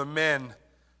foreheads of the men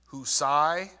who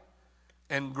sigh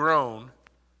and groan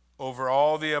over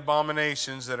all the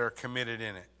abominations that are committed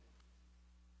in it.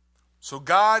 So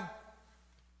God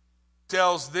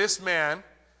tells this man,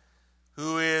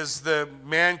 who is the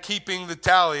man keeping the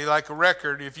tally like a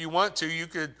record. If you want to, you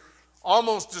could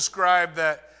almost describe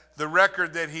that the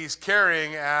record that he's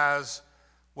carrying as,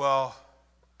 well,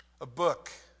 a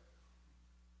book.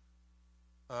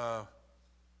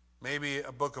 Maybe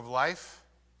a book of life.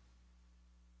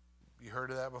 You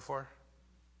heard of that before?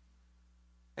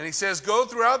 And he says, go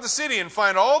throughout the city and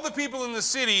find all the people in the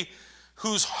city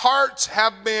whose hearts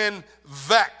have been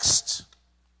vexed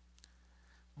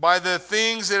by the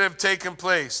things that have taken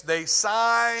place. They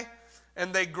sigh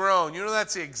and they groan. You know,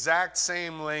 that's the exact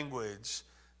same language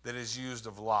that is used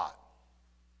of Lot.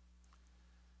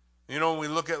 You know, when we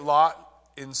look at Lot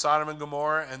in Sodom and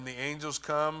Gomorrah, and the angels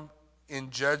come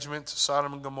in judgment to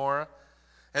Sodom and Gomorrah,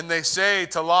 and they say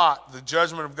to Lot, the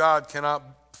judgment of God cannot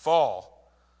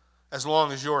fall as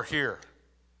long as you're here.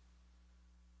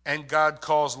 And God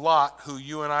calls Lot, who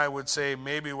you and I would say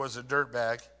maybe was a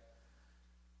dirtbag,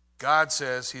 God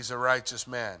says he's a righteous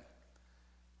man.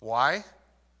 Why?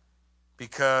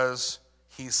 Because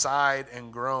he sighed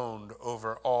and groaned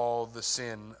over all the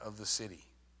sin of the city.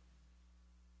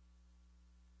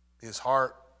 His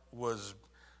heart was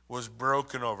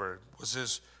broken over it. Was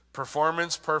his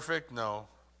performance perfect? No.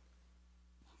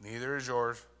 Neither is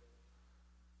yours,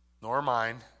 nor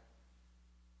mine.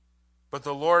 But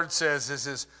the Lord says, is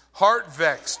his heart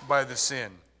vexed by the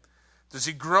sin? Does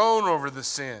he groan over the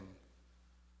sin?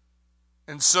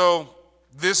 And so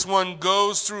this one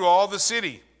goes through all the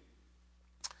city.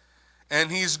 And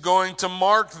he's going to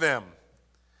mark them.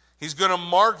 He's going to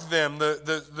mark them.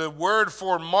 The word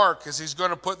for mark is he's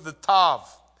going to put the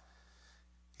tav.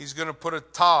 He's going to put a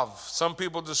tav. Some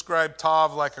people describe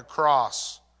tav like a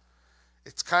cross.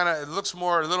 It looks a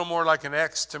little more like an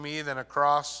X to me than a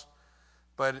cross.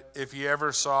 But if you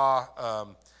ever saw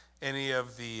any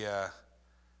of the,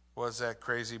 what was that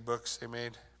crazy books they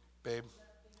made, babe?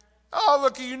 Oh,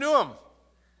 look, you knew them.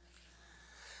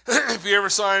 If you ever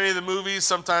saw any of the movies,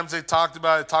 sometimes they talked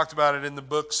about it in the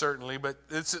book, certainly. But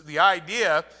the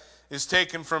idea is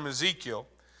taken from Ezekiel.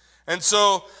 And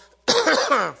so,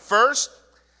 first,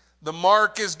 the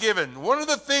mark is given. One of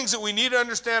the things that we need to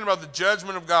understand about the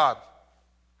judgment of God,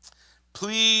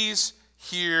 please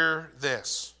hear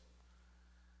this.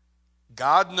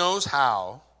 God knows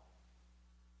how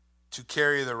to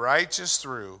carry the righteous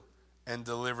through and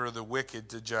deliver the wicked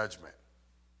to judgment.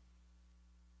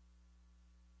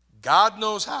 God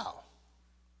knows how.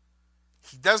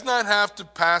 He does not have to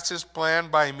pass his plan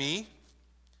by me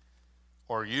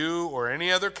or you or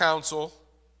any other council.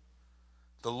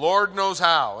 The Lord knows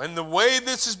how. And the way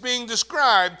this is being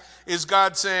described is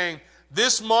God saying,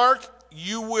 this mark,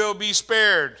 you will be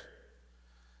spared.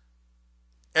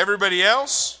 Everybody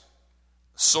else,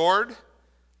 sword,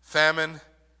 famine,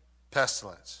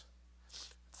 pestilence.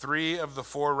 3 of the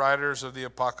 4 riders of the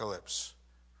apocalypse,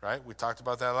 right? We talked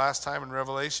about that last time in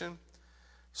Revelation.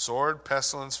 Sword,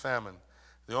 pestilence, famine.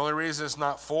 The only reason it's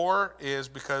not 4 is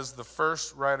because the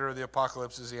first rider of the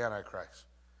apocalypse is the Antichrist.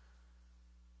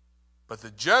 But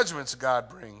the judgments God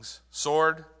brings,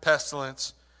 sword,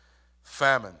 pestilence,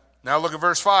 famine. Now look at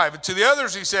verse 5. And to the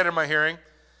others he said in my hearing,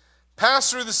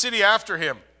 pass through the city after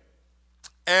him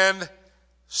and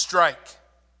strike.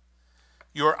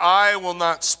 Your eye will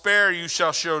not spare, you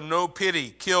shall show no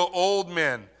pity. Kill old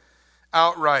men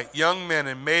outright, young men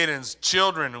and maidens,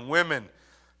 children and women.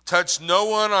 Touch no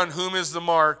one on whom is the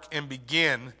mark, and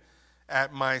begin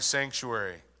at my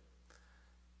sanctuary.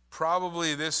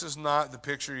 Probably this is not the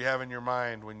picture you have in your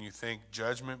mind when you think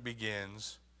judgment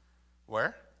begins.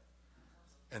 Where?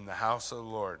 In the house of the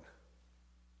Lord.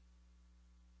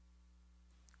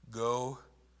 Go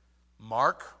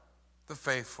mark the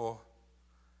faithful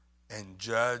and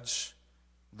judge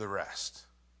the rest.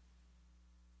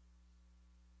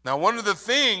 Now, one of the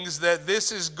things that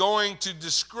this is going to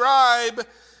describe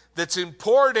that's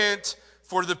important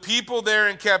for the people there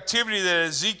in captivity that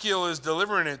Ezekiel is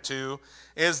delivering it to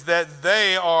is that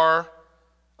they are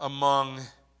among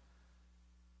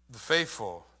the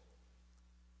faithful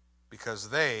because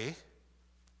they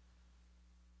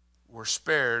were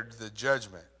spared the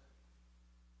judgment.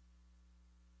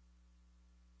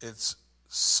 It's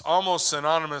almost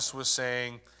synonymous with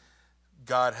saying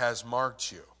God has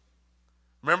marked you.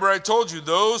 Remember I told you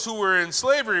those who were in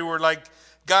slavery were like,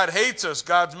 God hates us,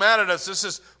 God's mad at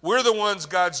us. We're the ones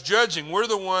God's judging. We're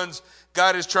the ones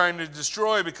God is trying to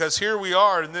destroy because here we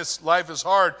are and this life is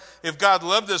hard. If God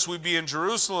loved us, we'd be in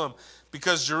Jerusalem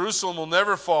because Jerusalem will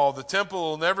never fall. The temple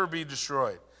will never be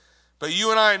destroyed. But you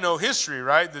and I know history,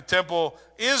 right? The temple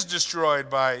is destroyed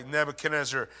by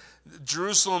Nebuchadnezzar.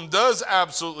 Jerusalem does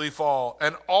absolutely fall.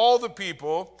 And all the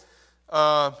people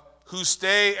who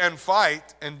stay and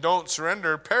fight and don't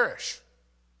surrender perish.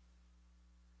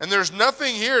 And there's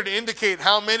nothing here to indicate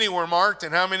how many were marked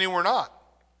and how many were not.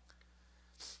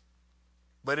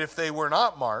 But if they were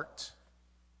not marked,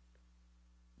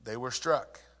 they were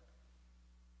struck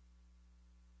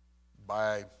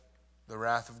by the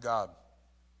wrath of God.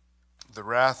 The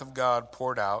wrath of God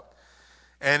poured out,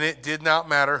 and it did not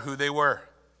matter who they were.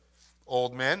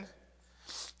 Old men,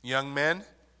 young men,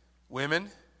 women,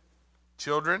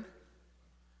 children.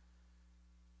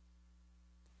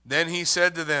 Then he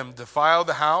said to them, defile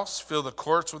the house, fill the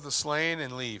courts with the slain,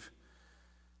 and leave.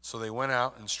 So they went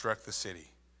out and struck the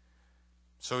city.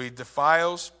 So he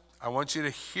defiles, I want you to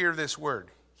hear this word.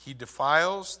 He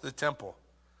defiles the temple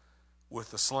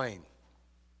with the slain.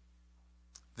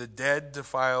 The dead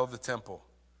defile the temple.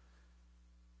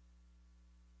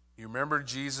 You remember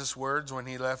Jesus' words when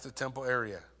he left the temple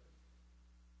area?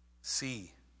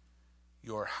 See,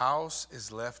 your house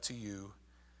is left to you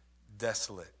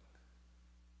desolate.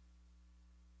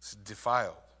 It's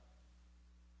defiled.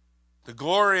 The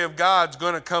glory of God's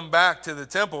going to come back to the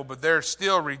temple, but they're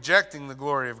still rejecting the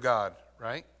glory of God,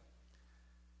 right?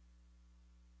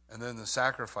 And then the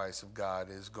sacrifice of God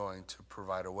is going to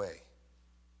provide a way.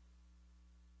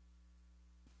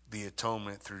 The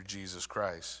atonement through Jesus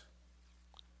Christ.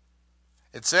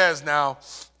 It says now,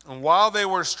 and while they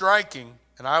were striking,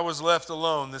 and I was left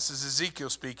alone, this is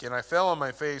Ezekiel speaking, I fell on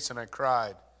my face and I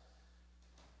cried.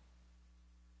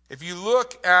 If you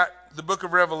look at the book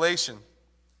of Revelation,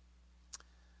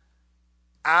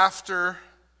 after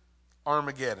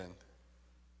Armageddon,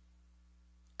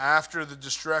 after the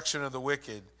destruction of the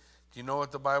wicked, do you know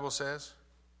what the Bible says?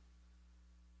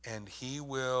 And he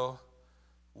will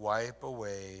wipe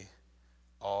away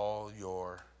all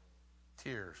your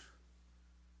tears.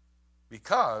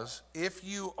 Because if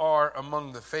you are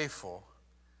among the faithful,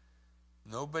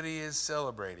 nobody is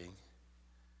celebrating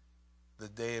the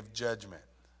day of judgment.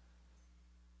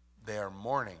 They are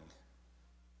mourning.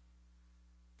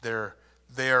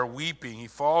 They are weeping. He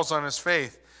falls on his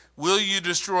face. Will you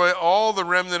destroy all the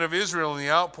remnant of Israel in the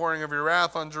outpouring of your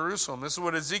wrath on Jerusalem? This is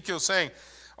what Ezekiel's saying.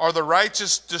 Are the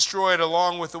righteous destroyed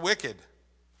along with the wicked?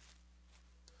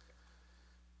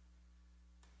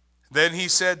 Then he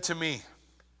said to me,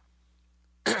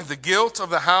 the guilt of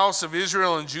the house of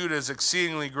Israel and Judah is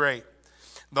exceedingly great.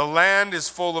 The land is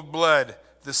full of blood,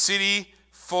 the city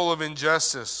full of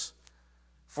injustice.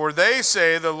 For they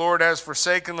say, the Lord has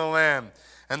forsaken the land,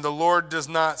 and the Lord does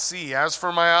not see. As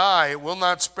for my eye, it will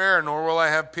not spare, nor will I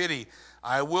have pity.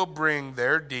 I will bring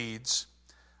their deeds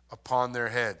upon their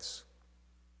heads.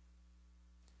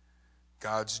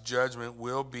 God's judgment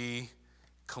will be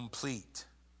complete.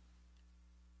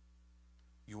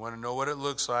 You want to know what it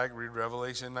looks like? Read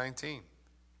Revelation 19.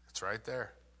 It's right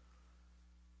there.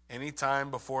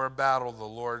 Anytime before a battle, the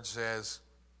Lord says,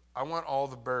 I want all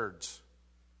the birds.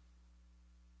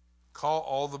 Call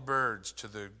all the birds to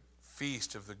the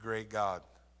feast of the great God,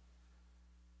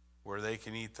 where they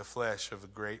can eat the flesh of the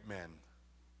great men.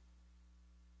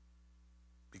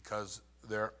 Because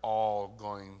they're all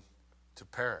going to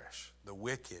perish. The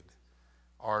wicked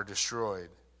are destroyed.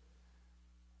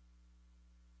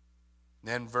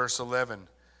 Then verse 11,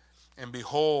 and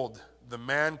behold, the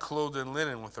man clothed in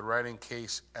linen with a writing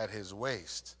case at his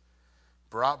waist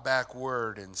brought back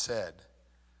word and said,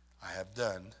 I have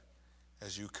done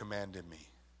as you commanded me.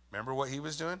 Remember what he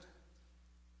was doing?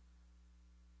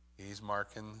 He's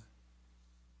marking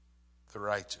the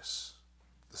righteous,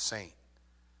 the saint,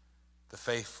 the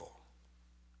faithful.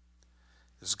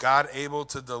 Is God able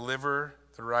to deliver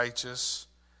the righteous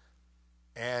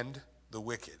and the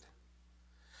wicked?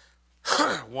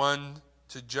 One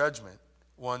to judgment,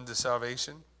 one to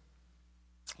salvation.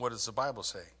 What does the Bible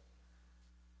say?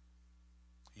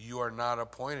 You are not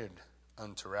appointed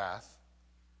unto wrath,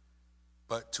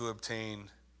 but to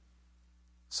obtain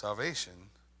salvation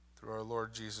through our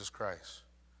Lord Jesus Christ.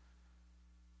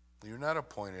 You're not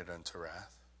appointed unto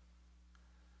wrath.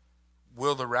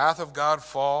 Will the wrath of God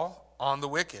fall on the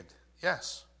wicked?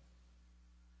 Yes.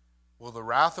 Will the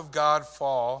wrath of God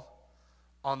fall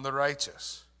on the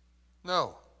righteous?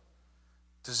 No.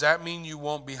 Does that mean you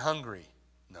won't be hungry?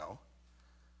 No.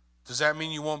 Does that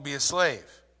mean you won't be a slave?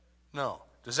 No.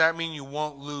 Does that mean you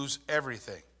won't lose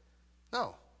everything?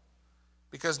 No.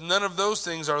 Because none of those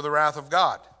things are the wrath of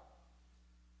God.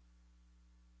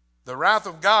 The wrath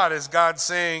of God is God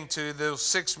saying to those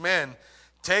 6 men,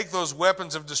 take those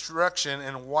weapons of destruction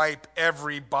and wipe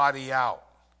everybody out.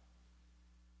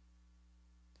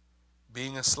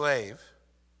 Being a slave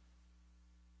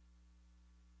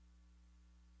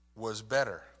was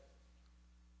better.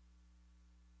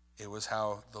 It was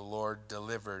how the Lord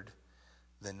delivered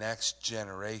the next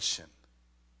generation.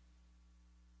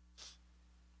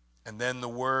 And then the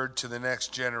word to the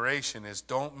next generation is,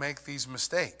 don't make these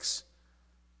mistakes.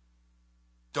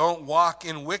 Don't walk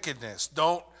in wickedness.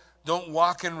 Don't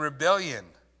walk in rebellion.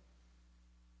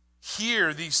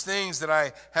 Hear these things that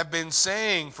I have been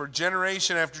saying for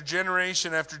generation after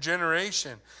generation after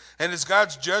generation. And does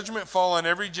God's judgment fall on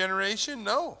every generation?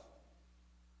 No.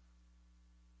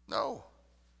 No.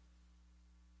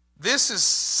 This is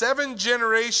 7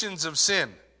 generations of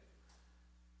sin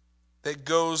that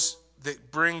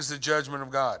brings the judgment of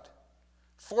God.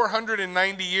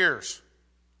 490 years.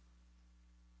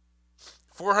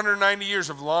 490 years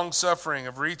of long suffering,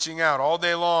 of reaching out all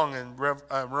day long in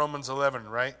Romans 11,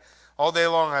 right? All day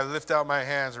long I lift out my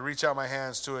hands or reach out my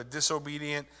hands to a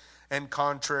disobedient and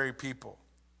contrary people.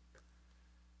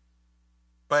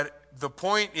 But the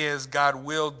point is, God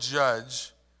will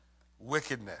judge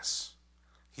wickedness.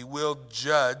 He will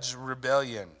judge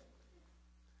rebellion.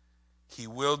 He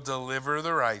will deliver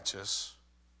the righteous,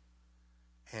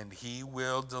 and he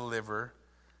will deliver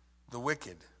the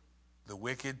wicked. The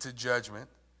wicked to judgment,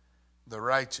 the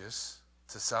righteous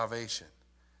to salvation.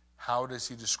 How does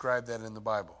he describe that in the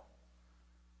Bible?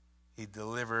 He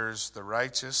delivers the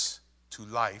righteous to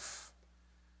life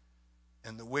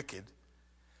and the wicked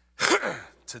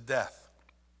to death.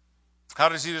 How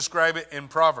does he describe it in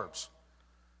Proverbs?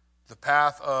 The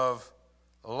path of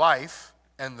life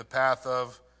and the path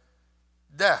of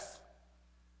death.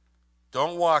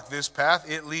 Don't walk this path.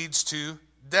 It leads to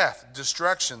death,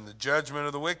 destruction, the judgment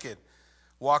of the wicked.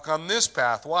 Walk on this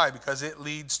path. Why? Because it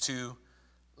leads to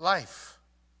life.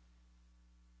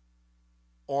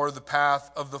 Or the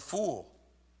path of the fool.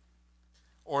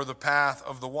 Or the path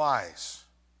of the wise.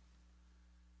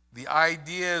 The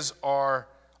ideas are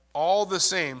all the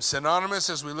same, synonymous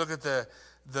as we look at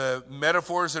the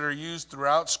metaphors that are used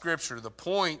throughout Scripture. The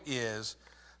point is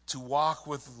to walk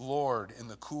with the Lord in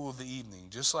the cool of the evening,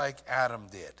 just like Adam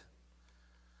did.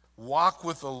 Walk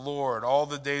with the Lord all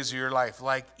the days of your life,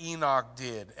 like Enoch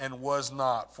did and was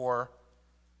not, for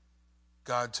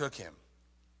God took him.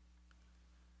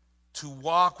 To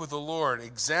walk with the Lord,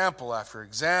 example after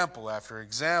example after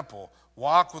example.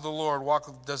 Walk with the Lord.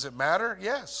 Does it matter?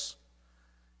 Yes,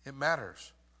 it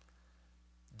matters.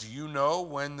 Do you know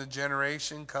when the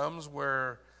generation comes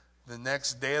where the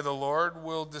next day of the Lord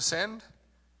will descend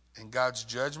and God's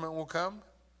judgment will come?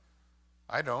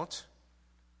 I don't.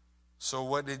 So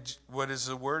what does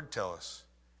the word tell us?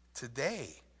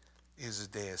 Today is a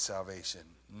day of salvation.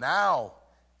 Now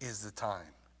is the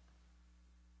time.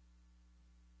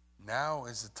 Now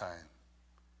is the time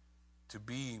to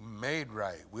be made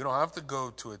right. We don't have to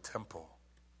go to a temple.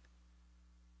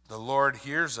 The Lord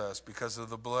hears us because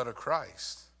of the blood of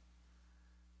Christ.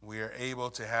 We are able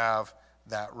to have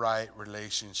that right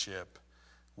relationship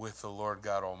with the Lord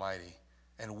God Almighty.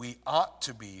 And we ought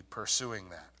to be pursuing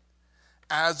that.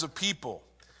 As a people,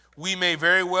 we may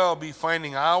very well be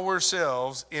finding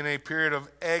ourselves in a period of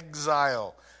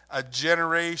exile, a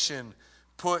generation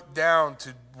put down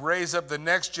to raise up the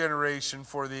next generation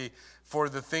for the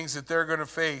things that they're going to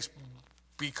face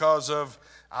because of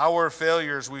our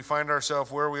failures. We find ourselves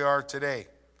where we are today.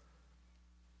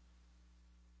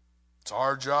 It's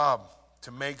our job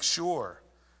to make sure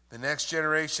the next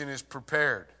generation is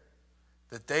prepared,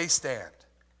 that they stand,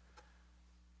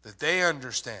 that they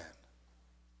understand,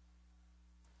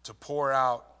 to pour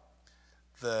out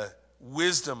the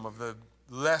wisdom of the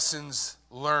lessons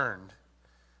learned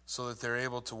so that they're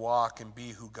able to walk and be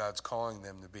who God's calling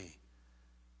them to be.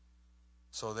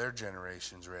 So their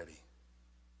generation's ready.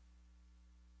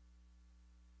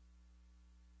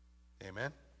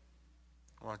 Amen?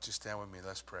 Why don't you stand with me?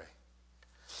 Let's pray.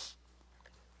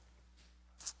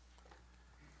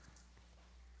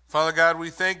 Father God,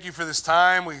 we thank you for this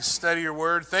time. We study your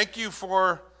word. Thank you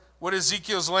for what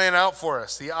Ezekiel's laying out for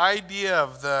us. The idea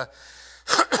of the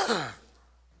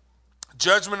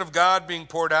judgment of God being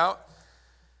poured out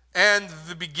and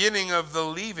the beginning of the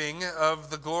leaving of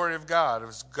the glory of God.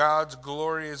 As God's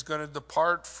glory is going to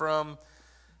depart from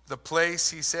the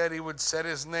place he said he would set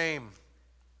his name,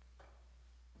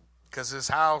 because his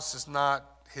house is not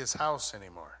his house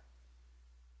anymore.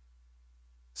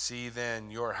 See, then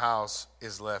your house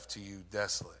is left to you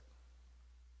desolate.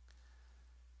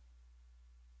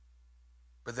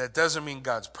 But that doesn't mean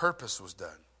God's purpose was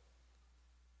done.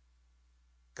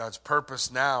 God's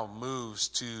purpose now moves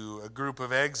to a group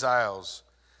of exiles,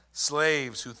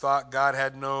 slaves who thought God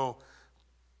had no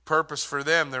purpose for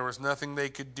them. There was nothing they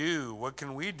could do. What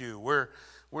can we do? We're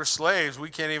slaves.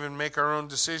 We can't even make our own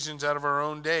decisions out of our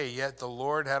own day. Yet the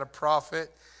Lord had a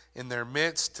prophet in their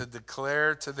midst to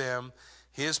declare to them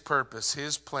his purpose,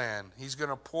 his plan. He's going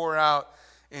to pour out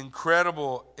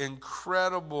incredible,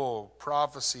 incredible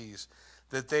prophecies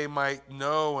that they might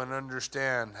know and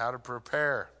understand how to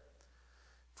prepare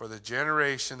for the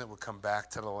generation that would come back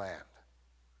to the land.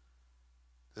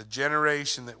 The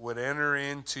generation that would enter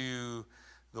into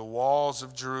the walls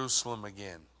of Jerusalem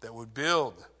again, that would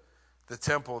build the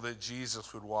temple that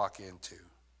Jesus would walk into.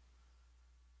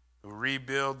 It would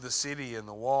rebuild the city and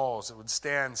the walls. It would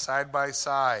stand side by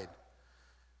side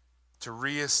to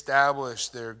reestablish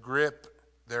their grip,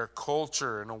 their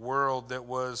culture in a world that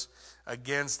was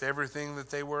against everything that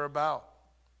they were about.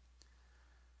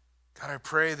 God, I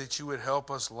pray that you would help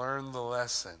us learn the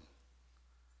lesson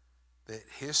that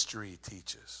history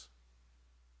teaches,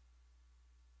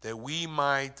 that we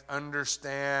might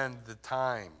understand the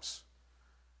times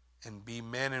and be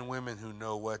men and women who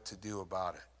know what to do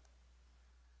about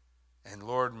it. And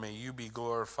Lord, may you be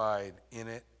glorified in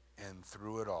it and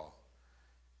through it all.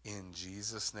 In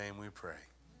Jesus' name we pray.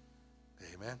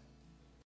 Amen.